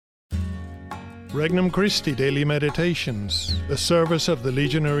Regnum Christi Daily Meditations, the service of the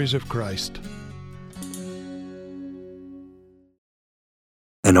Legionaries of Christ.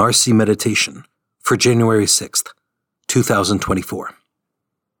 An RC Meditation for January 6th, 2024.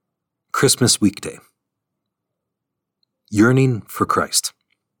 Christmas Weekday. Yearning for Christ.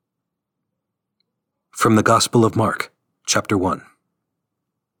 From the Gospel of Mark, chapter 1.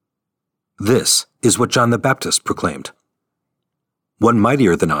 This is what John the Baptist proclaimed. One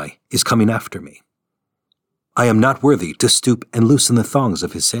mightier than I is coming after me. I am not worthy to stoop and loosen the thongs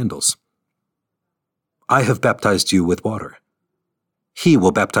of his sandals. I have baptized you with water. He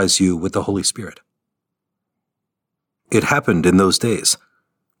will baptize you with the Holy Spirit. It happened in those days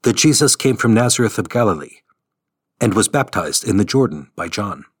that Jesus came from Nazareth of Galilee and was baptized in the Jordan by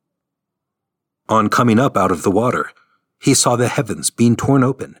John. On coming up out of the water, he saw the heavens being torn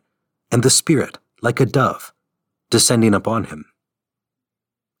open and the Spirit, like a dove, descending upon him.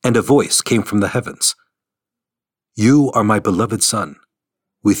 And a voice came from the heavens. You are my beloved Son.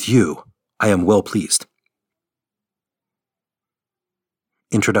 With you I am well pleased.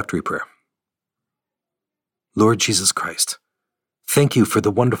 Introductory Prayer. Lord Jesus Christ, thank you for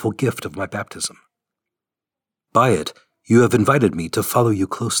the wonderful gift of my baptism. By it, you have invited me to follow you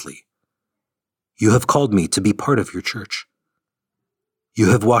closely. You have called me to be part of your church.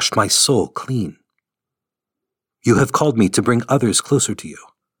 You have washed my soul clean. You have called me to bring others closer to you.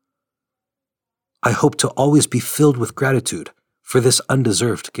 I hope to always be filled with gratitude for this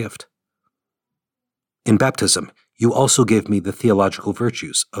undeserved gift. In baptism, you also gave me the theological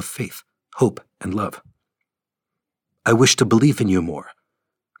virtues of faith, hope, and love. I wish to believe in you more,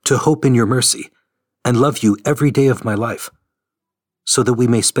 to hope in your mercy, and love you every day of my life, so that we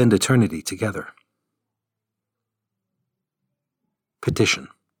may spend eternity together. Petition.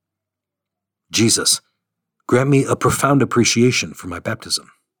 Jesus, grant me a profound appreciation for my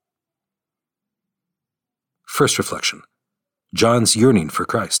baptism. First reflection, John's yearning for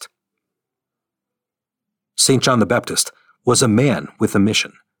Christ. St. John the Baptist was a man with a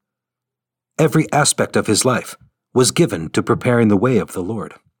mission. Every aspect of his life was given to preparing the way of the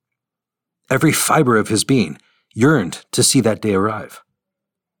Lord. Every fiber of his being yearned to see that day arrive.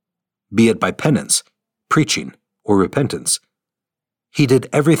 Be it by penance, preaching, or repentance, he did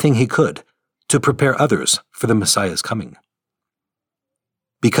everything he could to prepare others for the Messiah's coming.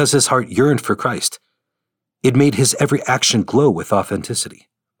 Because his heart yearned for Christ, it made his every action glow with authenticity.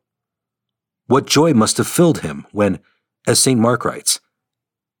 What joy must have filled him when, as St. Mark writes,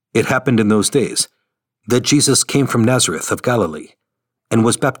 it happened in those days that Jesus came from Nazareth of Galilee and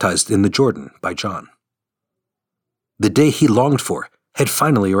was baptized in the Jordan by John. The day he longed for had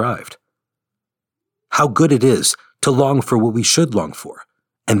finally arrived. How good it is to long for what we should long for,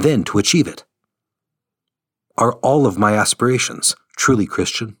 and then to achieve it. Are all of my aspirations truly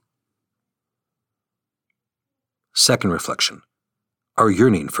Christian? Second reflection, our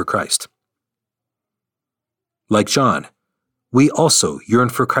yearning for Christ. Like John, we also yearn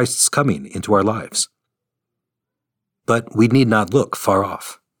for Christ's coming into our lives. But we need not look far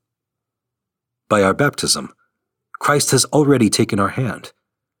off. By our baptism, Christ has already taken our hand.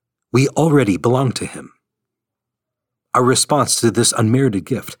 We already belong to him. Our response to this unmerited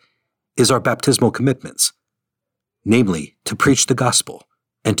gift is our baptismal commitments, namely to preach the gospel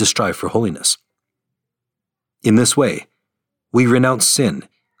and to strive for holiness. In this way, we renounce sin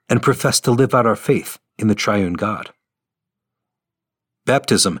and profess to live out our faith in the triune God.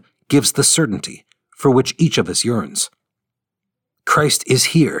 Baptism gives the certainty for which each of us yearns. Christ is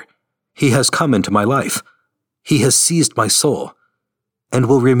here. He has come into my life. He has seized my soul and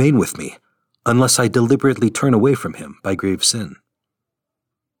will remain with me unless I deliberately turn away from him by grave sin.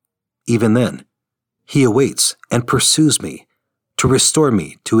 Even then, he awaits and pursues me to restore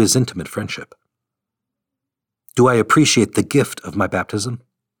me to his intimate friendship. Do I appreciate the gift of my baptism?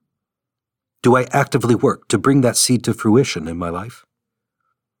 Do I actively work to bring that seed to fruition in my life?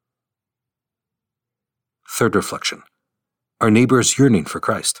 Third reflection, our neighbor's yearning for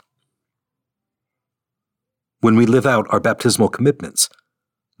Christ. When we live out our baptismal commitments,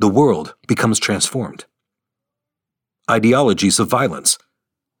 the world becomes transformed. Ideologies of violence,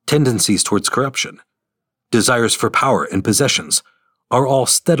 tendencies towards corruption, desires for power and possessions are all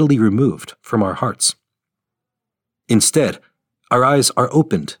steadily removed from our hearts. Instead, our eyes are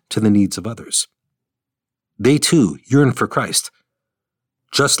opened to the needs of others. They too yearn for Christ,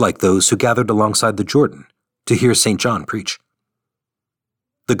 just like those who gathered alongside the Jordan to hear St. John preach.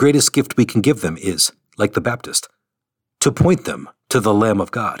 The greatest gift we can give them is, like the Baptist, to point them to the Lamb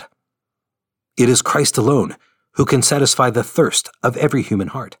of God. It is Christ alone who can satisfy the thirst of every human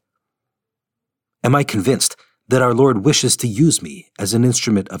heart. Am I convinced that our Lord wishes to use me as an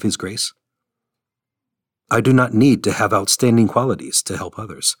instrument of his grace? I do not need to have outstanding qualities to help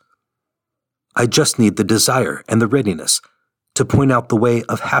others. I just need the desire and the readiness to point out the way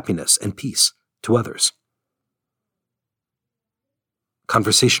of happiness and peace to others.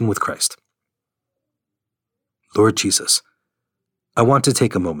 Conversation with Christ. Lord Jesus, I want to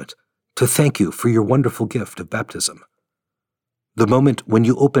take a moment to thank you for your wonderful gift of baptism. The moment when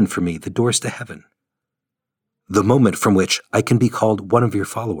you open for me the doors to heaven. The moment from which I can be called one of your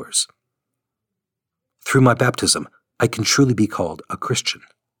followers. Through my baptism, I can truly be called a Christian.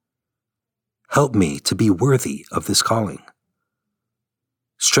 Help me to be worthy of this calling.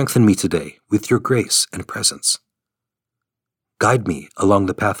 Strengthen me today with your grace and presence. Guide me along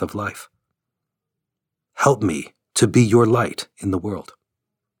the path of life. Help me to be your light in the world.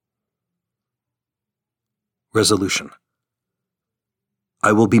 Resolution.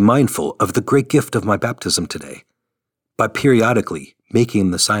 I will be mindful of the great gift of my baptism today by periodically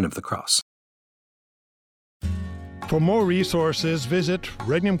making the sign of the cross. For more resources, visit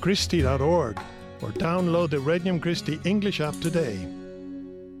regnumchristi.org or download the Regnum Christi English app today.